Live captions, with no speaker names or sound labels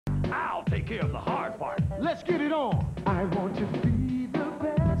care of the hard part. Let's get it on. I want to be the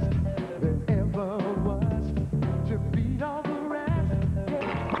best that ever was, to beat all the rest.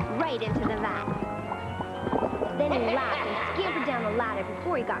 Right into the vat. Then he laughed and scampered down the ladder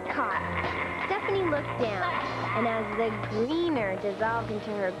before he got caught. Stephanie looked down, and as the greener dissolved into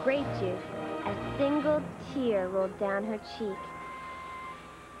her grape juice, a single tear rolled down her cheek.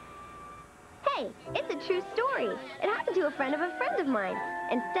 Hey, it's a true story. It happened to a friend of mine.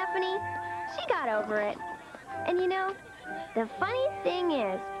 And Stephanie, she got over it. And you know, the funny thing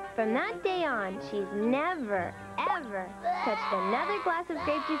is, from that day on, she's never, ever touched another glass of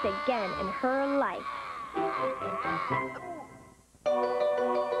grape juice again in her life.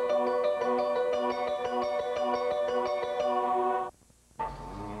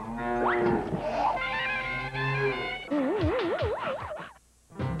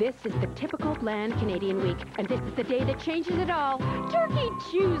 This is the typical bland Canadian week, and this is the day that changes it all. Turkey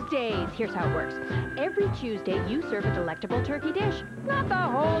Tuesdays! Here's how it works. Every Tuesday, you serve a delectable turkey dish. Not the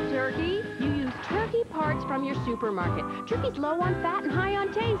whole turkey. You use turkey parts from your supermarket. Turkey's low on fat and high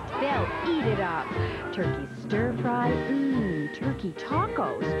on taste. They'll eat it up. Turkey stir-fry, turkey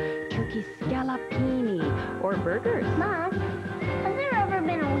tacos, turkey scallopini, or burgers. Mom, has there ever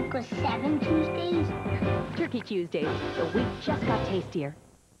been a week with 7 Tuesdays? Turkey Tuesdays. The week just got tastier.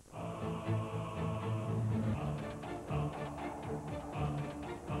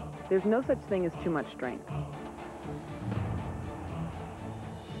 There's no such thing as too much strength.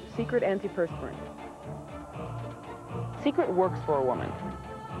 Secret antiperspirant. Secret works for a woman.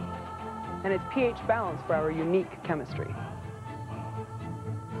 And it's pH balanced for our unique chemistry.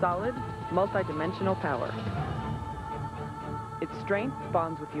 Solid, multi-dimensional power. Its strength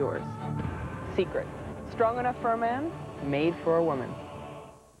bonds with yours. Secret. Strong enough for a man, made for a woman.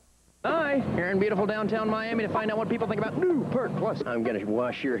 Hi, here in beautiful downtown Miami to find out what people think about new Perk Plus. I'm going to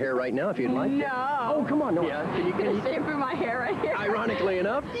wash your hair right now if you'd like. No. Oh, come on. No. Yeah. Can you shampoo my hair right here? Ironically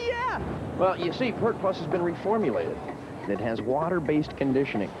enough. Yeah. Well, you see, Perk Plus has been reformulated. It has water-based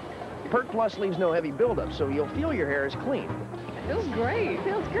conditioning. Perk Plus leaves no heavy buildup, so you'll feel your hair is clean. It feels great. It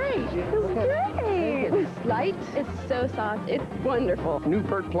feels great. It feels great. It's light. It's so soft. It's wonderful. New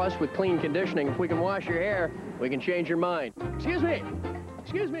Perk Plus with clean conditioning. If we can wash your hair, we can change your mind. Excuse me.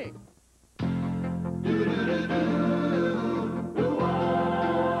 Excuse me. It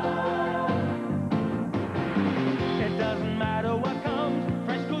doesn't matter what comes,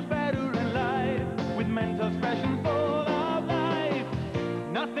 fresh goes better in life. With Mentos fresh and full of life.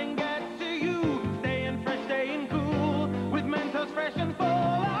 Nothing gets to you, staying fresh, staying cool. With Mentos fresh and full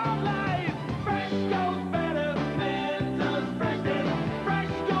of life. Fresh goes better with Mentos fresh.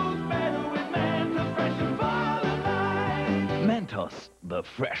 Fresh goes better with Mentos fresh and full of life. Mentos, the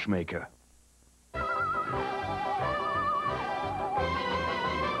fresh maker.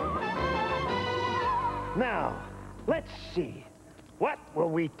 Now, let's see. What will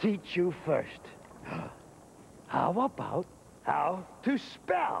we teach you first? How about how to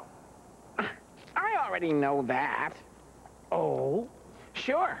spell? I already know that. Oh?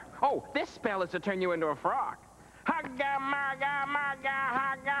 Sure. Oh, this spell is to turn you into a frog. Hugga, mugga,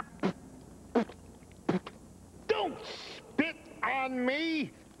 mugga, hugga. Don't spit on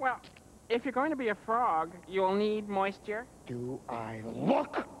me! Well, if you're going to be a frog, you'll need moisture. Do I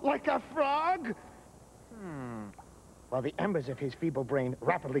look like a frog? While the embers of his feeble brain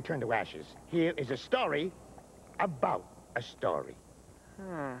rapidly turn to ashes, here is a story about a story.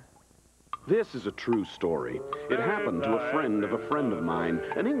 This is a true story. It happened to a friend of mine,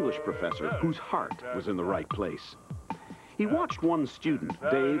 an English professor whose heart was in the right place. He watched one student,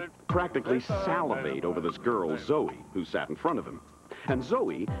 Dave, practically salivate over this girl, Zoe, who sat in front of him. And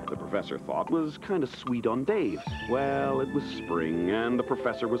Zoe, the professor thought, was kind of sweet on Dave. Well, it was spring, and the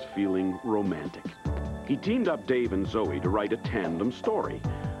professor was feeling romantic. He teamed up Dave and Zoe to write a tandem story.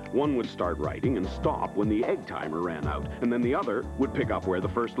 One would start writing and stop when the egg timer ran out, and then the other would pick up where the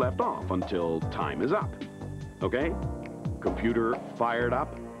first left off until time is up. Okay? Computer fired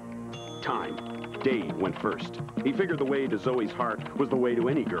up. Time. Dave went first. He figured the way to Zoe's heart was the way to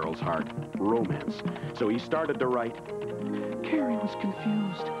any girl's heart, romance. So he started to write. Carrie was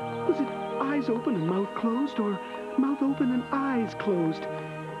confused. Was it eyes open and mouth closed, or mouth open and eyes closed?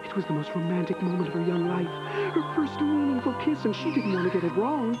 It was the most romantic moment of her young life. Her first meaningful kiss, and she didn't want to get it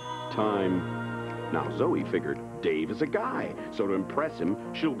wrong. Time. Now, Zoe figured Dave is a guy, so to impress him,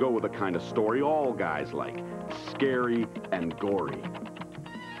 she'll go with the kind of story all guys like. Scary and gory.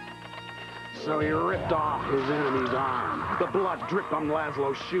 So he ripped off his enemy's arm. The blood dripped on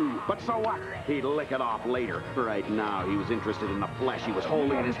Laszlo's shoe. But so what? He'd lick it off later. Right now, he was interested in the flesh he was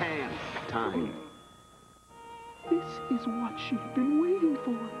holding in his hand. Time. This is what she'd been waiting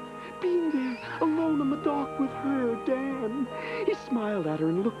for. Being there dock with her, Dan. He smiled at her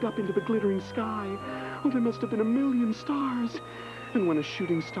and looked up into the glittering sky. Oh, there must have been a million stars. And when a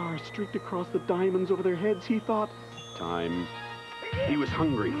shooting star streaked across the diamonds over their heads, he thought, Time. He was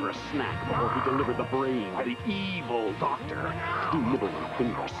hungry for a snack before he delivered the brain to the evil doctor. He nibbled on a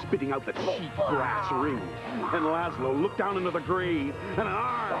finger, spitting out the cheap brass ring. And Laszlo looked down into the grave, and an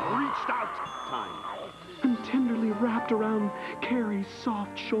arm reached out. Time. and tenderly wrapped around Carrie's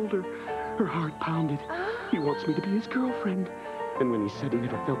soft shoulder. Her heart pounded. He wants me to be his girlfriend. And when he said he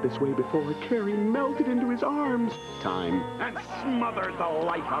never felt this way before, Carrie melted into his arms. Time. And smothered the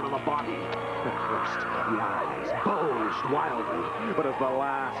life out of the body. At first, the eyes bulged wildly. But as the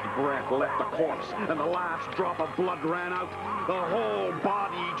last breath left the corpse and the last drop of blood ran out, the whole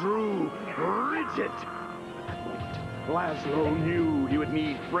body drew rigid. At that moment, Laszlo knew he would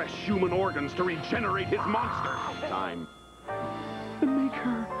need fresh human organs to regenerate his monster. Time. And make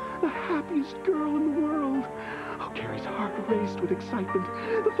her the happiest girl in the world. Oh, Carrie's heart raced with excitement.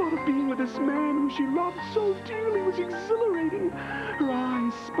 The thought of being with this man whom she loved so dearly was exhilarating. Her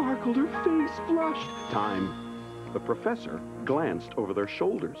eyes sparkled, her face flushed. Time. The professor glanced over their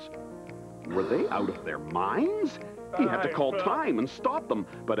shoulders. Were they out of their minds? He had to call time and stop them.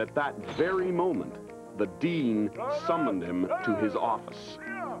 But at that very moment, the dean summoned him to his office.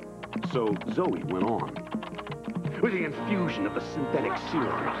 So Zoe went on. With the infusion of the synthetic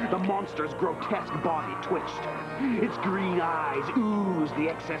serum, the monster's grotesque body twitched. Its green eyes oozed the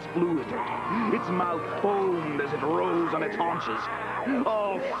excess fluid. Its mouth foamed as it rose on its haunches.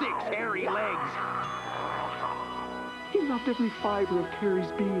 All 6 hairy legs. He loved every fiber of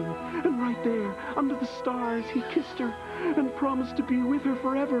Carrie's being. And right there, under the stars, he kissed her and promised to be with her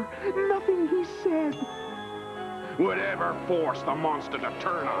forever. Nothing he said would ever force the monster to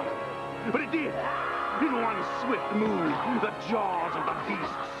turn on him. But it did. In one swift move, the jaws of the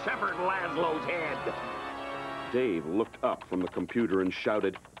beast severed Laszlo's head. Dave looked up from the computer and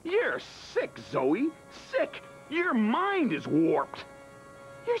shouted, "You're sick, Zoe! Sick! Your mind is warped!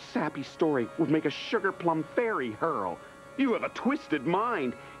 Your sappy story would make a sugar plum fairy hurl. You have a twisted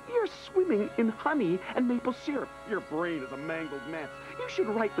mind. You're swimming in honey and maple syrup. Your brain is a mangled mess. You should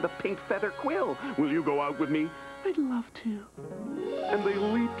write with a pink feather quill. Will you go out with me?" I'd love to. And they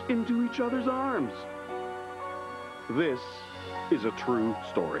leaped into each other's arms. This is a true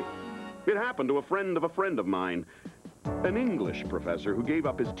story. It happened to a friend of mine, an English professor who gave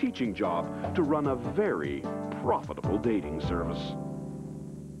up his teaching job to run a very profitable dating service.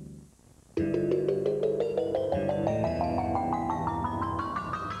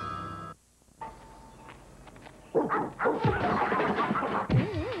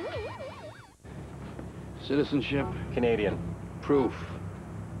 Citizenship? Canadian. Proof.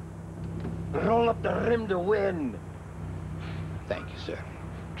 Roll up the rim to win. Thank you, sir.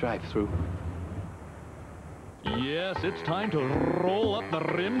 Drive through. Yes, it's time to roll up the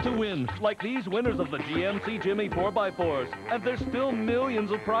rim to win, like these winners of the GMC Jimmy 4x4s. And there's still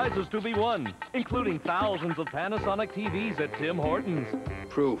millions of prizes to be won, including thousands of Panasonic TVs at Tim Hortons.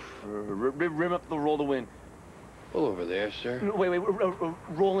 Proof. Rim up the roll to win. Pull over there, sir. Wait,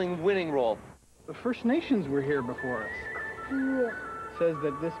 rolling winning roll. The First Nations were here before us. Yeah. Says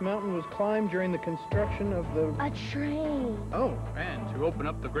that this mountain was climbed during the construction of the... A train. Oh, and to open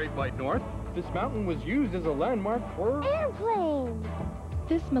up the Great White North, this mountain was used as a landmark for... Airplane.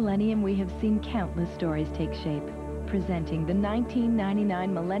 This millennium, we have seen countless stories take shape. Presenting the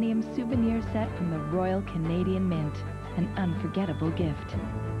 1999 Millennium Souvenir Set from the Royal Canadian Mint. An unforgettable gift.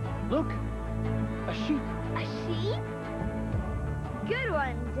 Look, a sheep. A sheep? Good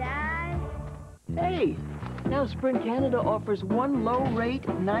one, Dad. Hey, now Sprint Canada offers one low rate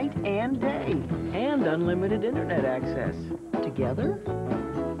night and day, and unlimited internet access. Together?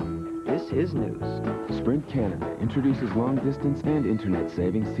 This is news. Sprint Canada introduces long distance and internet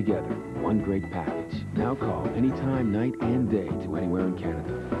savings together. One great package. Now call anytime, night and day to anywhere in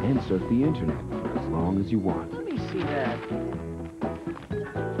Canada. And surf the internet for as long as you want. Let me see that.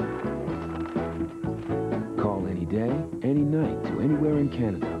 Call any day, any night to anywhere in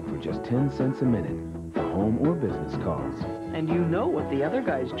Canada for just 10 cents a minute for home or business calls. And you know what the other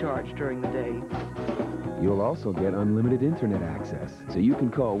guys charge during the day. You'll also get unlimited internet access, so you can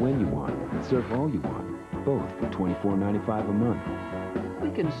call when you want and surf all you want, both for $24.95 a month. We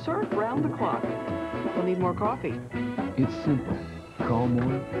can surf round the clock. We'll need more coffee. It's simple. Call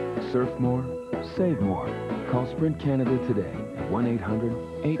more, surf more, save more. Call Sprint Canada today at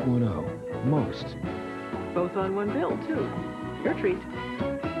 1-800-810-MOST. Both on one bill, too. Your treat.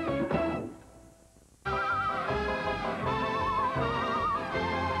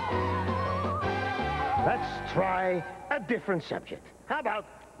 Let's try a different subject. How about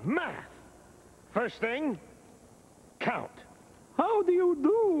math? First thing, count. How do you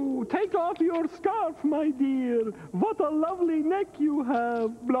do? Take off your scarf, my dear. What a lovely neck you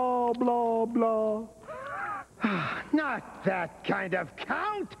have. Blah, blah, blah. Not that kind of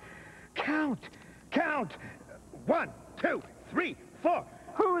count. Count. 1, 2, 3, 4.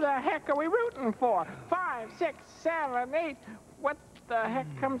 Who the heck are we rooting for? 5, 6, 7, 8. What the heck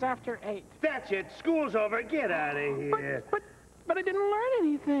comes after 8? That's it. School's over. Get out of here. But I didn't learn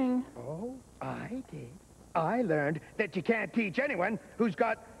anything. Oh, I did. I learned that you can't teach anyone who's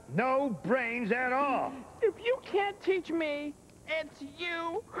got no brains at all. If you can't teach me, it's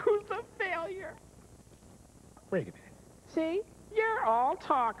you who's the failure. Wait a minute. See? You're all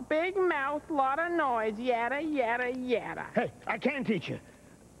talk. Big mouth, lot of noise. Yadda, yadda, yadda. Hey, I can teach you.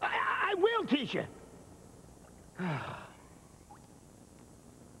 I will teach you.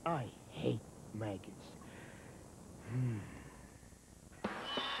 I hate maggots.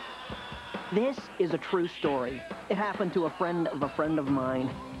 This is a true story. It happened to a friend of mine.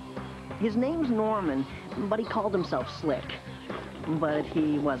 His name's Norman, but he called himself Slick. But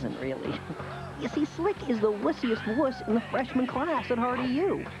he wasn't really. You see, Slick is the wussiest wuss in the freshman class at Hardy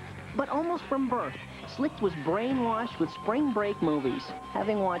U. But almost from birth, Slick was brainwashed with spring break movies,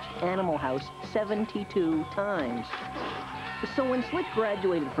 having watched Animal House 72 times. So when Slick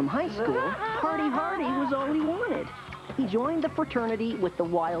graduated from high school, Party Hardy was all he wanted. He joined the fraternity with the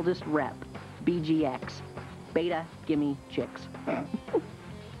wildest rep, BGX, Beta Gimme Chicks.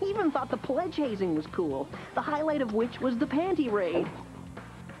 He even thought the pledge hazing was cool, the highlight of which was the panty raid.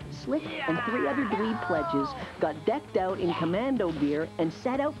 Slick and 3 other dweeb pledges got decked out in commando gear and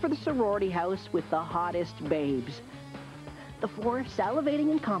set out for the sorority house with the hottest babes. The 4,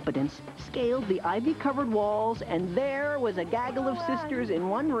 salivating incompetents, scaled the ivy-covered walls, and there was a gaggle of sisters in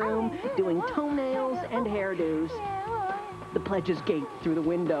one room doing toenails and hairdos. The pledges gaped through the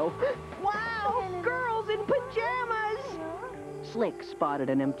window. Wow! Girls in pajamas! Slick spotted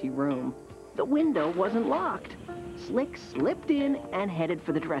an empty room. The window wasn't locked. Slick slipped in and headed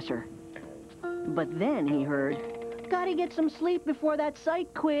for the dresser. But then he heard, "Gotta get some sleep before that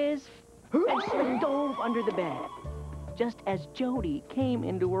psych quiz." And Slick dove under the bed, just as Jody came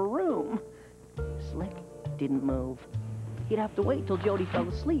into her room. Slick didn't move. He'd have to wait till Jody fell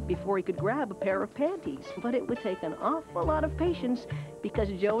asleep before he could grab a pair of panties. But it would take an awful lot of patience because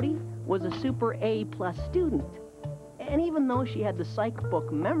Jody was a super A+ student. And even though she had the psych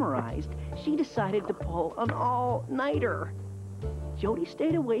book memorized, she decided to pull an all-nighter. Jody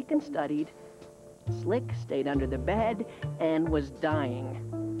stayed awake and studied. Slick stayed under the bed and was dying.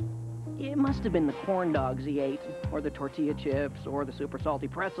 It must have been the corn dogs he ate, or the tortilla chips, or the super salty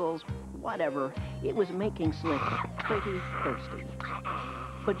pretzels, whatever. It was making Slick pretty thirsty.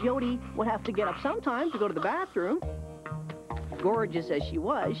 But Jody would have to get up sometime to go to the bathroom. Gorgeous as she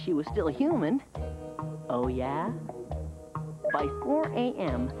was still human. Oh, yeah? By 4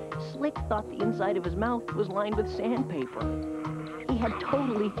 a.m., Slick thought the inside of his mouth was lined with sandpaper. He had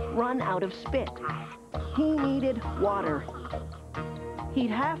totally run out of spit. He needed water.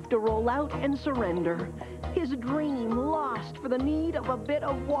 He'd have to roll out and surrender. His dream lost for the need of a bit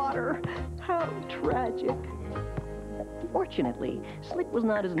of water. How tragic. Fortunately, Slick was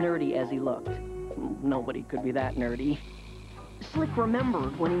not as nerdy as he looked. Nobody could be that nerdy. Slick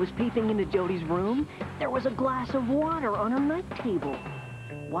remembered when he was peeping into Jody's room, there was a glass of water on her night table.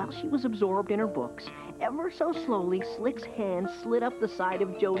 While she was absorbed in her books, ever so slowly, Slick's hand slid up the side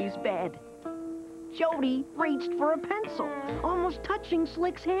of Jody's bed. Jody reached for a pencil, almost touching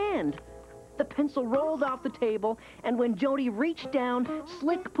Slick's hand. The pencil rolled off the table, and when Jody reached down,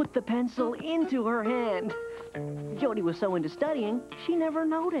 Slick put the pencil into her hand. Jody was so into studying, she never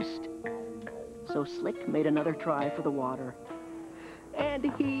noticed. So Slick made another try for the water. And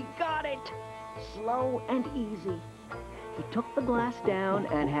he got it, slow and easy. He took the glass down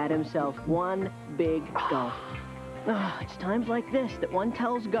and had himself one big gulp. It's times like this that one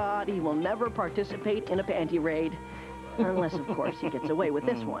tells God he will never participate in a panty raid. Unless, of course, he gets away with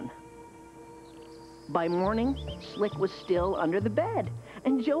this one. By morning, Slick was still under the bed,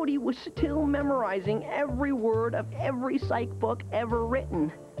 and Jody was still memorizing every word of every psych book ever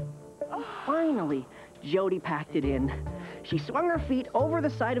written. Finally, Jody packed it in. She swung her feet over the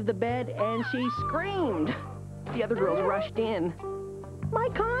side of the bed, and she screamed. The other girls rushed in. "My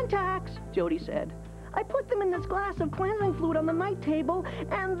contacts," Jody said. "I put them in this glass of cleansing fluid on the night table,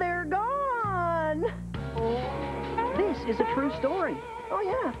 and they're gone." This is a true story. Oh,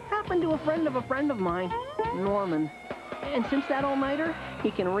 yeah, happened to a friend of mine, Norman. And since that all-nighter,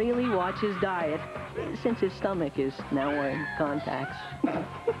 he can really watch his diet, since his stomach is now wearing contacts.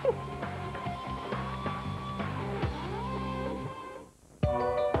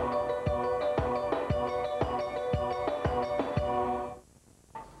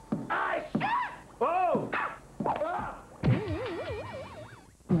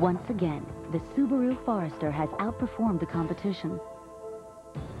 Once again, the Subaru Forester has outperformed the competition,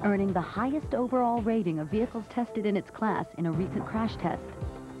 earning the highest overall rating of vehicles tested in its class in a recent crash test.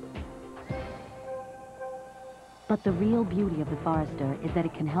 But the real beauty of the Forester is that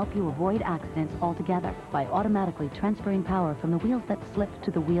it can help you avoid accidents altogether by automatically transferring power from the wheels that slip to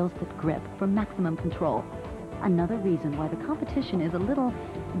the wheels that grip for maximum control. Another reason why the competition is a little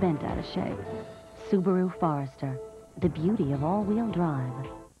bent out of shape. Subaru Forester, the beauty of all-wheel drive.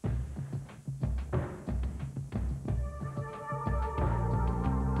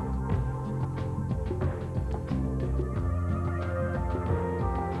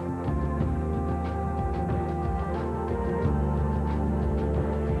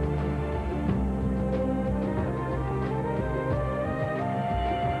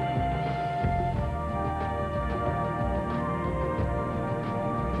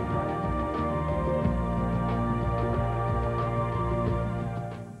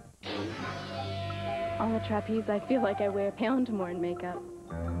 On the trapeze, I feel like I weigh a pound more in makeup.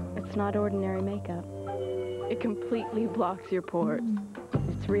 It's not ordinary makeup. It completely blocks your pores.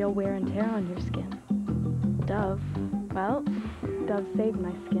 It's real wear and tear on your skin. Dove, well, Dove saved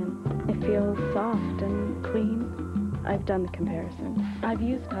my skin. It feels soft and clean. I've done the comparison. I've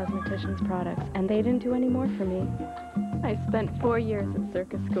used cosmeticians' products, and they didn't do any more for me. I spent 4 years at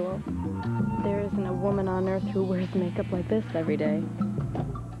circus school. There isn't a woman on earth who wears makeup like this every day.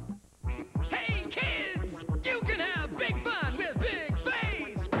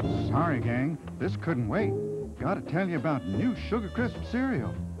 Sorry, gang. This couldn't wait. Gotta tell you about new Sugar Crisp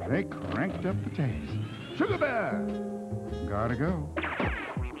cereal. They cranked up the taste. Sugar Bear! Gotta go.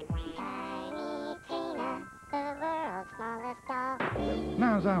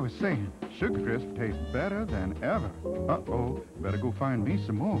 Now, as I was saying, Sugar Crisp tastes better than ever. Uh-oh, better go find me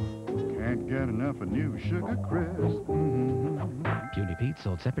some more. Can't get enough of new Sugar Crisp. Puny Pete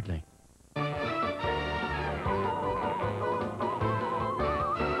sold separately.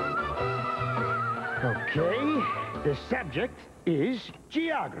 Okay, the subject is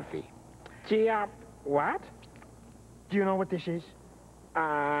geography. What? Do you know what this is?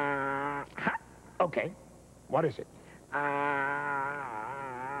 Okay, what is it?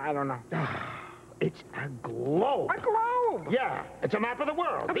 I don't know. It's a globe. A globe? Yeah, it's a map of the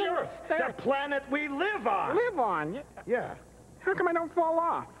world, the Earth, the planet we live on. Live on? Yeah. How come I don't fall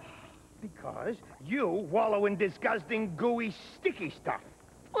off? Because you wallow in disgusting, gooey, sticky stuff.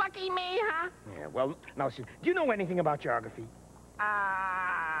 Lucky me, huh? Yeah, well, now, see, do you know anything about geography?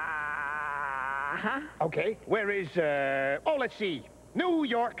 Okay, where is, let's see, New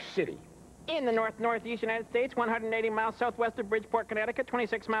York City. In the northeast United States, 180 miles southwest of Bridgeport, Connecticut,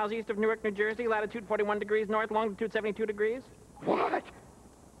 26 miles east of Newark, New Jersey, latitude 41 degrees north, longitude 72 degrees. What?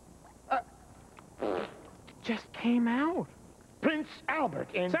 Just came out. Prince Albert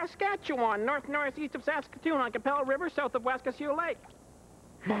in... Saskatchewan, northeast of Saskatoon, on Capella River, south of Waskesiu Lake.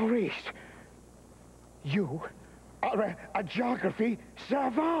 Maurice, you are a geography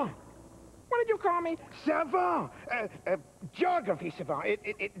savant. What did you call me? Savant. Geography savant.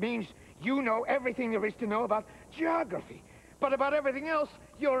 It means you know everything there is to know about geography. But about everything else,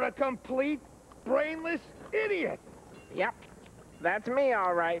 you're a complete, brainless idiot. Yep, that's me,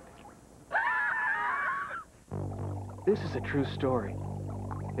 all right. This is a true story.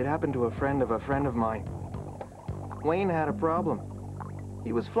 It happened to a friend of mine. Wayne had a problem.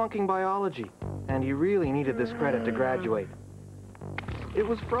 He was flunking biology, and he really needed this credit to graduate. It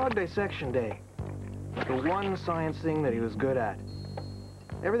was frog dissection day, the one science thing that he was good at.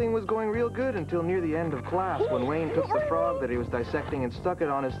 Everything was going real good until near the end of class when Wayne took the frog that he was dissecting and stuck it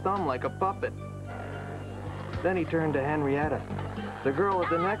on his thumb like a puppet. Then he turned to Henrietta, the girl at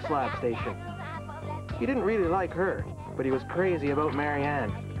the next lab station. He didn't really like her, but he was crazy about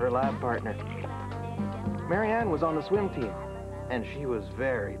Marianne, her lab partner. Marianne was on the swim team, and she was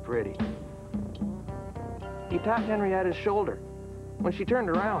very pretty. He tapped Henrietta's shoulder. When she turned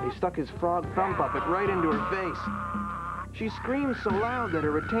around, he stuck his frog thumb puppet right into her face. She screamed so loud that a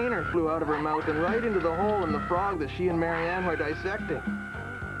retainer flew out of her mouth and right into the hole in the frog that she and Marianne were dissecting.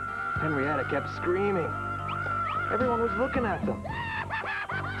 Henrietta kept screaming. Everyone was looking at them.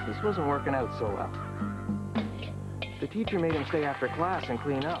 This wasn't working out so well. The teacher made him stay after class and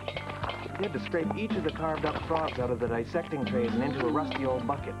clean up. He had to scrape each of the carved up frogs out of the dissecting trays and into a rusty old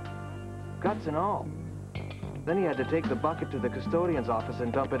bucket. Guts and all. Then he had to take the bucket to the custodian's office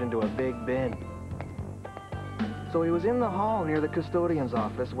and dump it into a big bin. So he was in the hall near the custodian's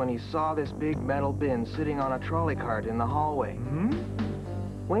office when he saw this big metal bin sitting on a trolley cart in the hallway.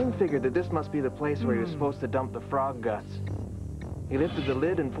 Wayne figured that this must be the place where he was supposed to dump the frog guts. He lifted the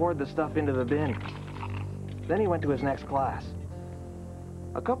lid and poured the stuff into the bin. Then he went to his next class.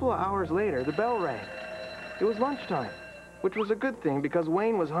 A couple of hours later, the bell rang. It was lunchtime, which was a good thing because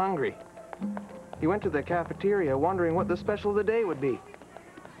Wayne was hungry. He went to the cafeteria wondering what the special of the day would be.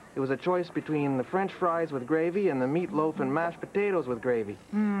 It was a choice between the French fries with gravy and the meatloaf and mashed potatoes with gravy.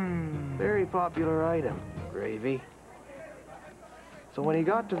 Very popular item, gravy. So when he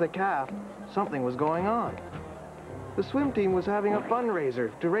got to the caf, something was going on. The swim team was having a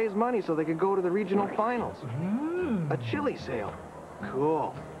fundraiser to raise money so they could go to the regional finals. A chili sale.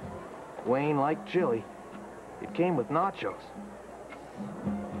 Cool. Wayne liked chili. It came with nachos.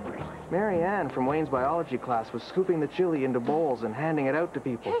 Mary Ann from Wayne's biology class was scooping the chili into bowls and handing it out to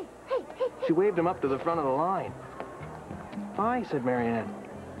people. She waved him up to the front of the line. Hi, said Mary Ann.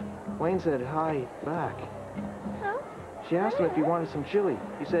 Wayne said hi back. She asked him if he wanted some chili.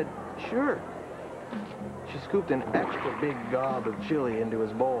 He said, sure. She scooped an extra big gob of chili into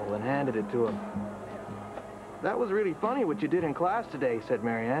his bowl and handed it to him. That was really funny what you did in class today, said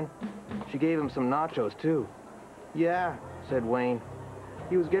Mary Ann. She gave him some nachos, too. Yeah, said Wayne.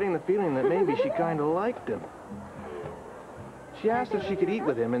 He was getting the feeling that maybe she kind of liked him. She asked if she could eat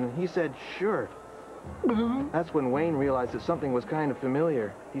with him, and he said, sure. That's when Wayne realized that something was kind of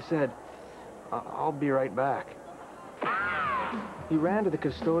familiar. He said, I'll be right back. He ran to the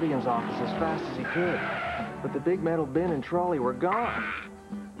custodian's office as fast as he could, but the big metal bin and trolley were gone.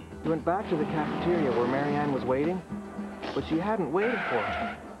 He went back to the cafeteria where Mary Ann was waiting, but she hadn't waited for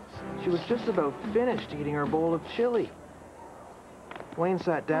him. She was just about finished eating her bowl of chili. Wayne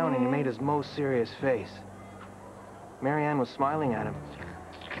sat down and he made his most serious face. Mary Ann was smiling at him.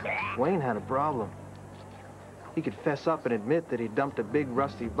 Wayne had a problem. He could fess up and admit that he dumped a big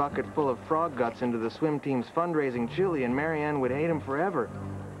rusty bucket full of frog guts into the swim team's fundraising chili and Mary Ann would hate him forever.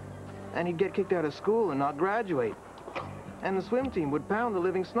 And he'd get kicked out of school and not graduate. And the swim team would pound the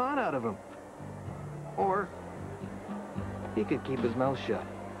living snot out of him. Or he could keep his mouth shut.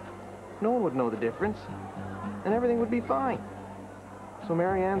 No one would know the difference, and everything would be fine. So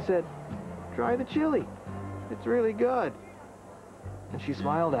Mary Ann said, try the chili. It's really good. And she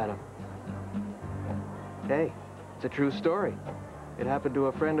smiled at him. Hey, it's a true story. It happened to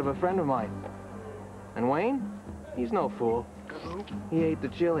a friend of mine. And Wayne, he's no fool. He ate the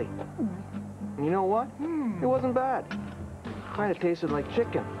chili. And you know what? It wasn't bad. Kind of tasted like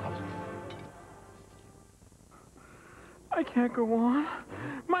chicken. I can't go on.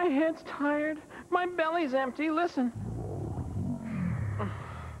 My head's tired. My belly's empty. Listen.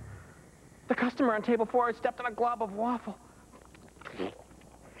 The customer on table 4 had stepped on a glob of waffle.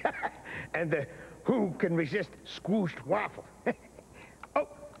 And who can resist squooshed waffle? Oh,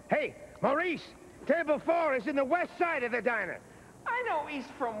 hey, Maurice, table 4 is in the west side of the diner. I know east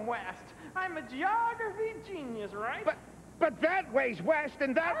from west. I'm a geography genius, right? But that way's west,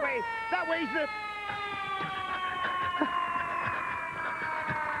 and that way's the...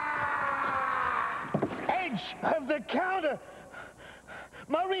 edge of the counter.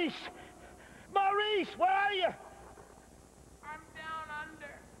 Maurice! Maurice, where are you? I'm down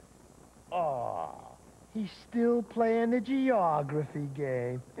under. Oh, he's still playing the geography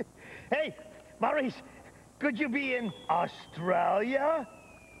game. Hey, Maurice, could you be in Australia?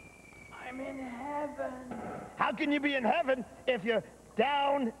 I'm in heaven. How can you be in heaven if you're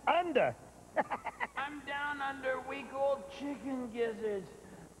down under? I'm down under week-old chicken gizzards.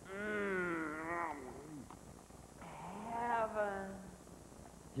 Heaven.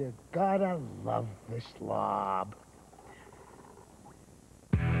 You gotta love the slob.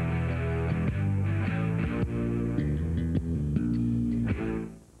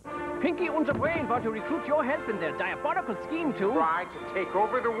 Pinky und the Brain want to recruit your help in their diabolical scheme to... Try to take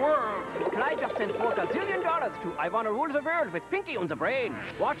over the world. Clyde just sent $4 gazillion to I Wanna Rule the World with Pinky und the Brain.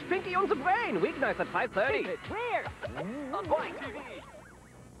 Watch Pinky und the Brain, weeknights at 5:30. Where? On YTV.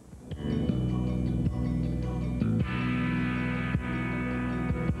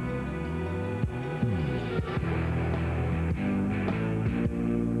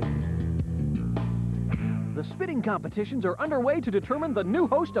 The spitting competitions are underway to determine the new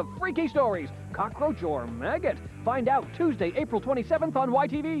host of Freaky Stories, Cockroach or Maggot. Find out Tuesday, April 27th on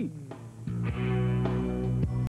YTV.